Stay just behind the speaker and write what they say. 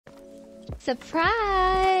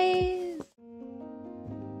Surprise!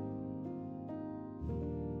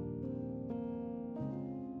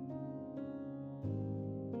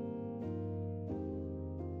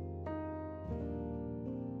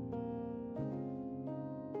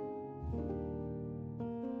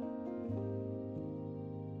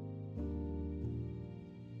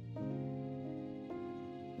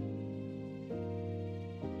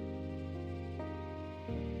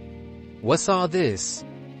 What's all this?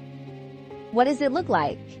 What does it look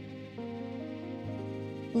like?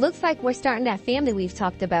 Looks like we're starting that family we've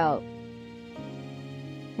talked about.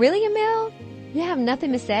 Really, Emil? You have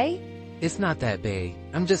nothing to say? It's not that big.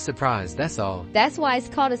 I'm just surprised, that's all. That's why it's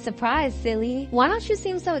called a surprise, silly. Why don't you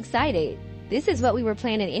seem so excited? This is what we were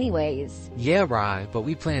planning anyways. Yeah, right, but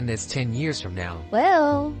we plan this 10 years from now.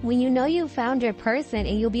 Well, when you know you found your person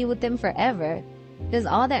and you'll be with them forever, does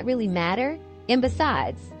all that really matter? And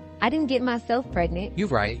besides, I didn't get myself pregnant. You're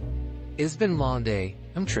right. It's been a long day.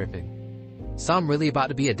 I'm tripping. So I'm really about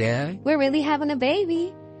to be a dad? We're really having a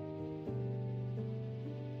baby.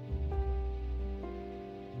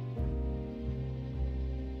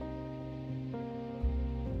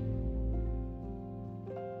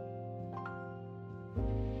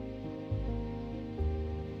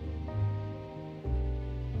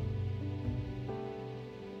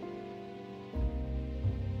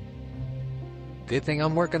 Good thing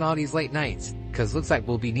I'm working all these late nights, cause looks like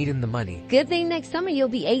we'll be needing the money. Good thing next summer you'll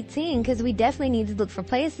be 18, cause we definitely need to look for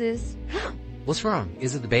places. What's wrong?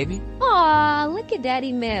 Is it the baby? Aw, look at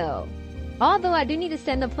Daddy Mel. Although I do need to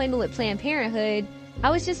set an appointment with Planned Parenthood, I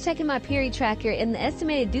was just checking my period tracker and the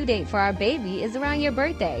estimated due date for our baby is around your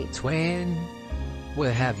birthday. Twin,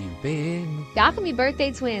 where have you been? Y'all can be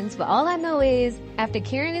birthday twins, but all I know is, after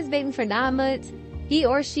carrying this baby for 9 months, he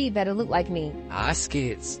or she better look like me. Ah,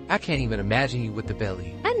 skits. I can't even imagine you with the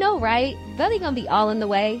belly. I know, right? Belly gonna be all in the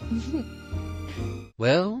way.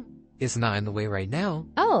 Well, it's not in the way right now.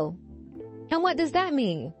 Oh, and what does that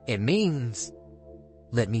mean? It means,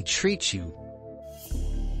 let me treat you.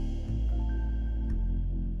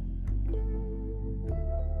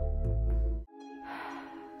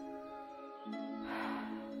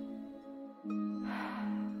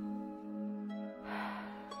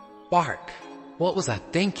 Bark. What was I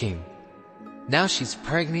thinking? Now she's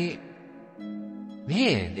pregnant.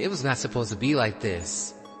 Man, it was not supposed to be like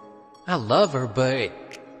this. I love her, but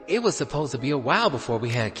it was supposed to be a while before we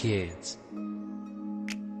had kids.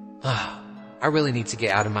 I really need to get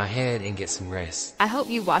out of my head and get some rest. I hope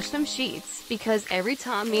you wash them sheets, because every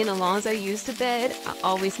time me and Alonzo used to bed, I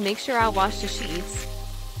always make sure I wash the sheets.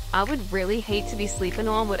 I would really hate to be sleeping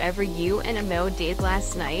on whatever you and Emil did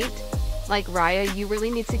last night. Like, Raya, you really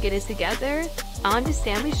need to get it together. I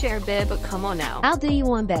understand we share a bed, but come on now. I'll do you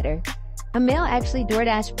one better. Emil actually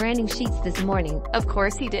DoorDash branding sheets this morning. Of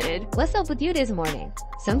course he did. What's up with you this morning?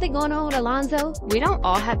 Something going on with Alonzo? We don't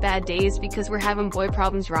all have bad days because we're having boy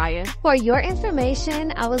problems, Raya. For your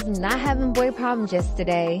information, I was not having boy problems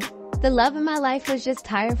yesterday. The love in my life was just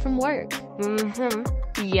tired from work.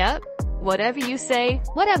 Yep. Whatever you say.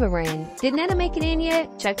 Whatever, Ren. Did Nana make it in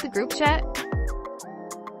yet? Check the group chat.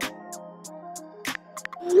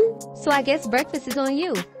 So I guess breakfast is on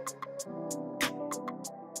you.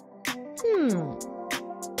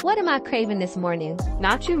 What am I craving this morning?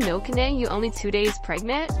 Not you milking you only 2 days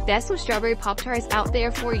pregnant? That's some strawberry Pop-Tarts out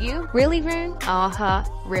there for you. Really, Ren? Uh-huh,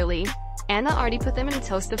 really. Anna already put them in a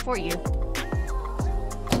toaster for you.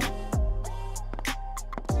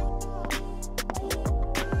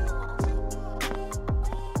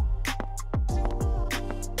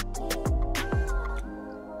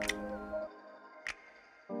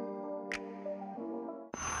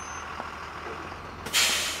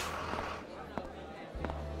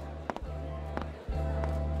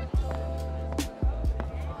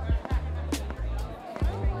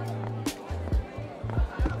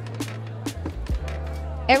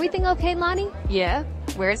 Everything okay, Lonnie? Yeah?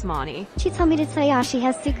 Where's Monty? She told me to tell y'all she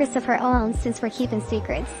has secrets of her own since we're keeping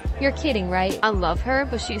secrets. You're kidding, right? I love her,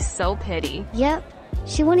 but she's so petty. Yep.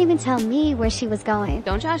 She won't even tell me where she was going.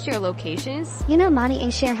 Don't y'all share locations? You know Monty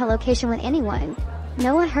ain't sharing her location with anyone.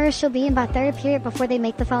 Knowing her, she'll be in by third period before they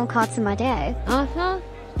make the phone call to my dad. Uh-huh.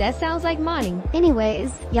 That sounds like Monty. Anyways,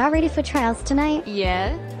 y'all ready for trials tonight?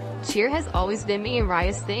 Yeah. Cheer has always been me and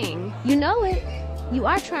Raya's thing. You know it. You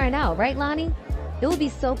are trying out, right, Lonnie? It would be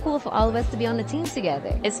so cool for all of us to be on the teams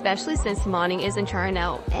together. Especially since Monty isn't trying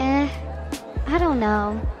out. I don't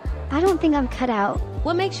know. I don't think I'm cut out.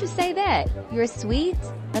 What makes you say that? You're sweet,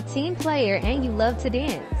 a team player, and you love to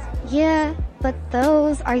dance. Yeah, but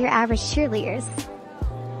those are your average cheerleaders.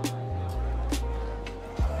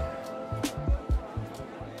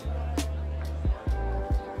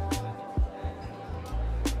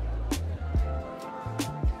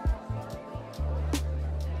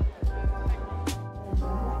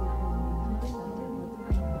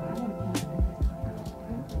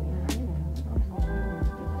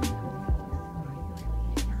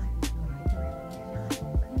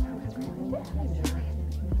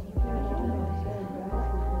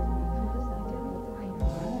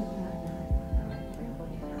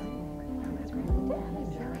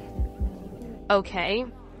 Okay,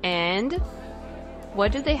 and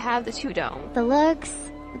what do they have that you don't? The looks,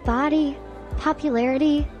 body,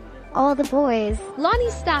 popularity, all the boys.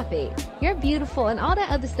 Lonnie, stop it. You're beautiful and all that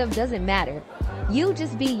other stuff doesn't matter. You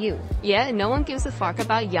just be you. Yeah, no one gives a fuck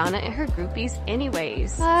about Yana and her groupies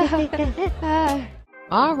anyways. Alright.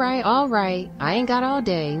 I ain't got all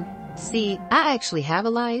day. See, I actually have a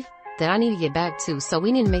life that I need to get back to, so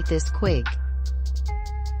we need to make this quick.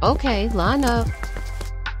 Okay, line up.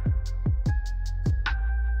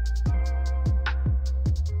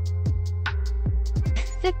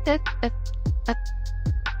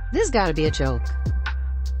 This gotta be a joke.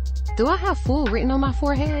 Do I have fool written on my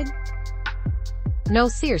forehead? No,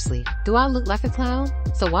 seriously, do I look like a clown?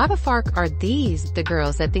 So why the fuck are these the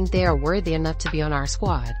girls that think they are worthy enough to be on our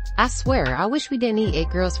squad? I swear, I wish we didn't need 8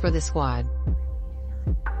 girls for this squad.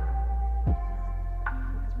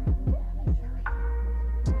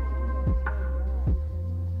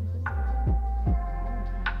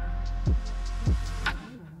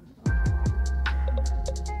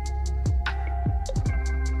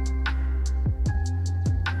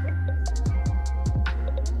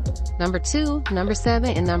 Number 2, number 7,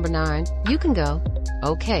 and number 9, you can go.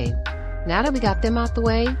 Okay, now that we got them out the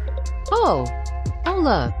way. Oh, hold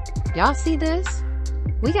up. Y'all see this?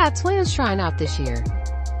 We got twins trying out this year.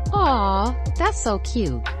 Aw, that's so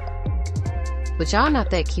cute. But y'all not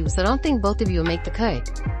that cute, so don't think both of you will make the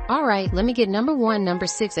cut. Alright, let me get number 1, number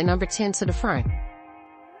 6, and number 10 to the front.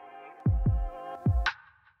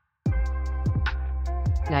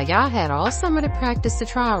 Now y'all had all summer to practice the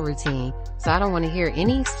trial routine, so I don't want to hear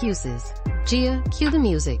any excuses. Gia, cue the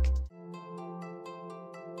music.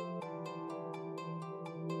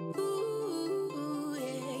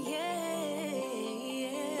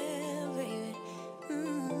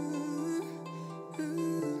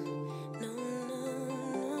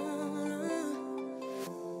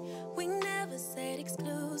 We never said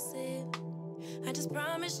exclusive. I just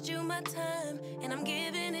promised you my time, and I'm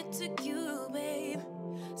giving it to you, babe.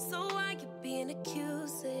 So why you being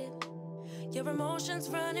accusive? Your emotions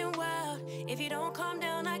running wild. If you don't calm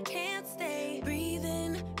down, I can't stay. Breathe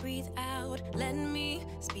in, breathe out. Let me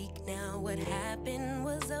speak now. What happened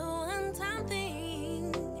was a one-time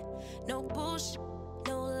thing. No bullshit,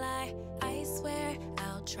 no lie. I swear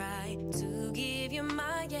I'll try to give you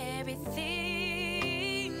my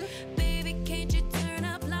everything. Baby, can't you turn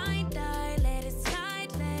a blind eye? Let it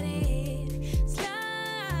slide, let it slide.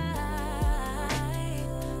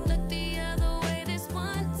 Look the other way this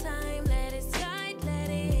one time. Let it slide, let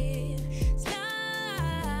it slide.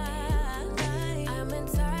 I'm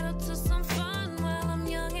entitled to some fun while I'm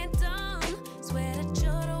young and dumb. Swear that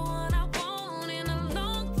you're the one I want in the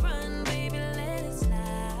long run. Baby, let it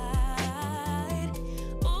slide.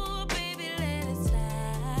 Oh, baby, let it slide.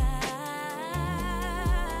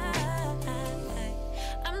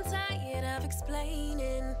 I'm tired of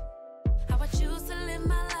explaining how I choose to live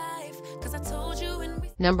my life. Cause I told you when we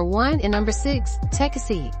Number 1 and number 6, take a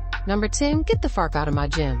seat. Number 10, get the fuck out of my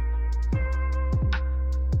gym.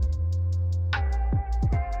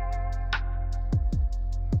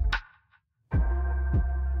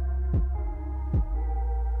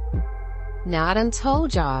 Now I done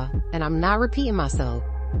told y'all, and I'm not repeating myself,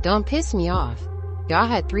 don't piss me off. Y'all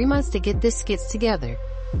had 3 months to get this skits together.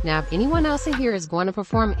 Now if anyone else in here is going to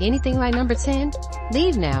perform anything like number 10,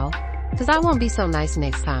 leave now, cause I won't be so nice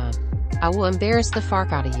next time. I will embarrass the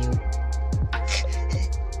fuck out of you.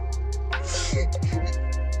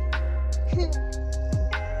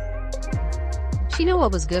 She knew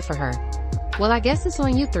what was good for her. Well, I guess it's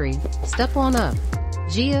on you 3. Step on up.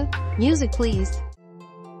 Gia, music please.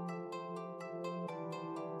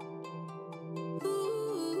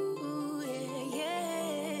 ooh, yeah,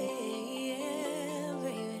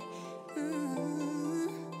 baby.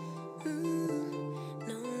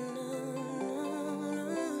 No.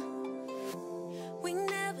 We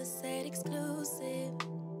never said exclusive.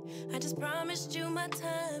 I just promised you my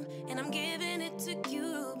time, and I'm giving it to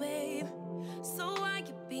you, babe. So why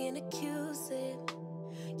you being accusive?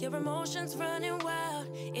 Your emotions running wild.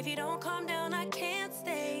 If you don't calm down, I can't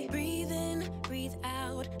stay. Breathe in, breathe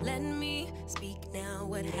out. Let me speak now.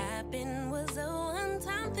 What happened was a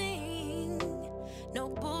one-time thing. No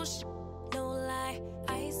bullshit, no lie.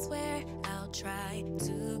 I swear I'll try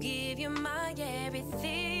to give you my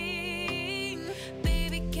everything.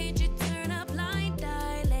 Baby, can't you turn a blind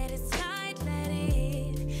eye? Let it slide, let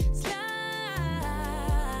it slide.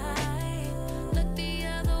 Look the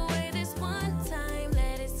other way this one time.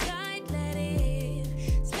 Let it slide, let it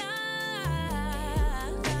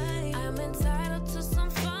slide. I'm entitled to some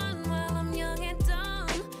fun while I'm young and dumb.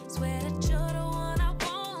 Swear that you're the one I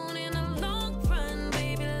want in the long run.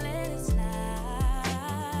 Baby, let it slide.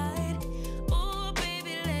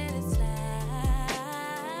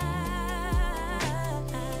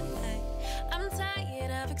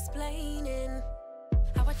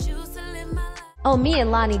 Oh, me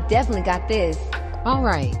and Lonnie definitely got this.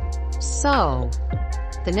 Alright, so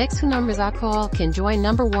the next two numbers I call can join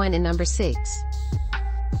number 1 and number 6.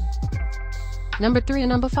 Number 3 and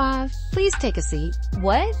number 5, please take a seat.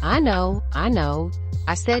 What? I know.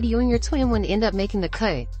 I said you and your twin wouldn't end up making the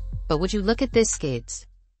cut. But would you look at this, kids?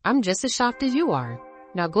 I'm just as shocked as you are.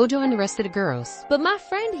 Now go join the rest of the girls. But my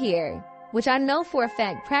friend here, which I know for a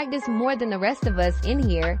fact practiced more than the rest of us in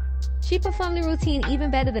here, she performed the routine even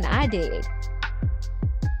better than I did.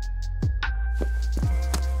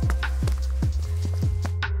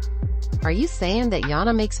 Are you saying that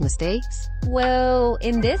Yana makes mistakes? Well,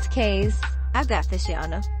 in this case, I got this,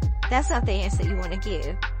 Yana. That's not the answer you want to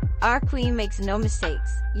give. Our queen makes no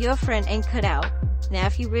mistakes. Your friend ain't cut out. Now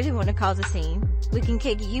if you really want to cause a scene, we can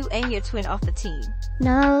kick you and your twin off the team.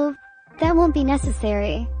 No, that won't be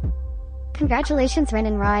necessary. Congratulations, Ren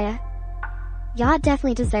and Raya. Y'all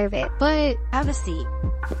definitely deserve it. But have a seat.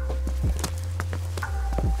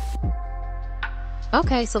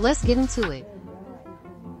 Okay, so let's get into it.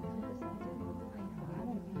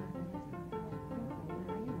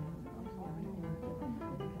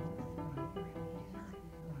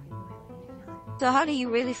 So how do you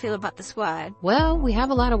really feel about the squad? Well, we have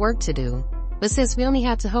a lot of work to do. But since we only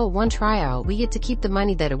had to hold one tryout, we get to keep the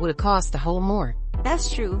money that it would have cost to hold more.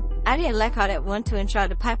 That's true. I didn't like how that one twin tried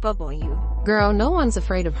to pipe up on you. Girl, no one's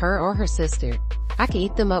afraid of her or her sister. I can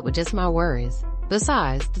eat them up with just my words.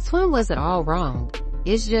 Besides, the twin wasn't all wrong.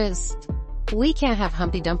 It's just, we can't have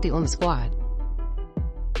Humpty Dumpty on the squad.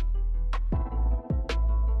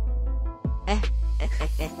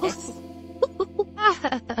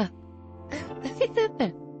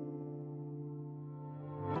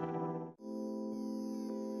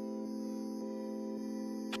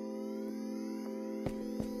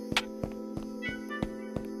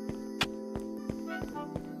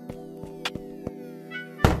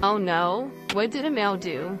 Oh no, what did Amel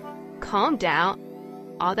do? Calm down.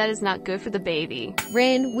 All that is not good for the baby.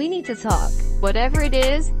 Ren, we need to talk. Whatever it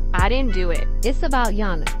is, I didn't do it. It's about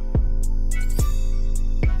Yana.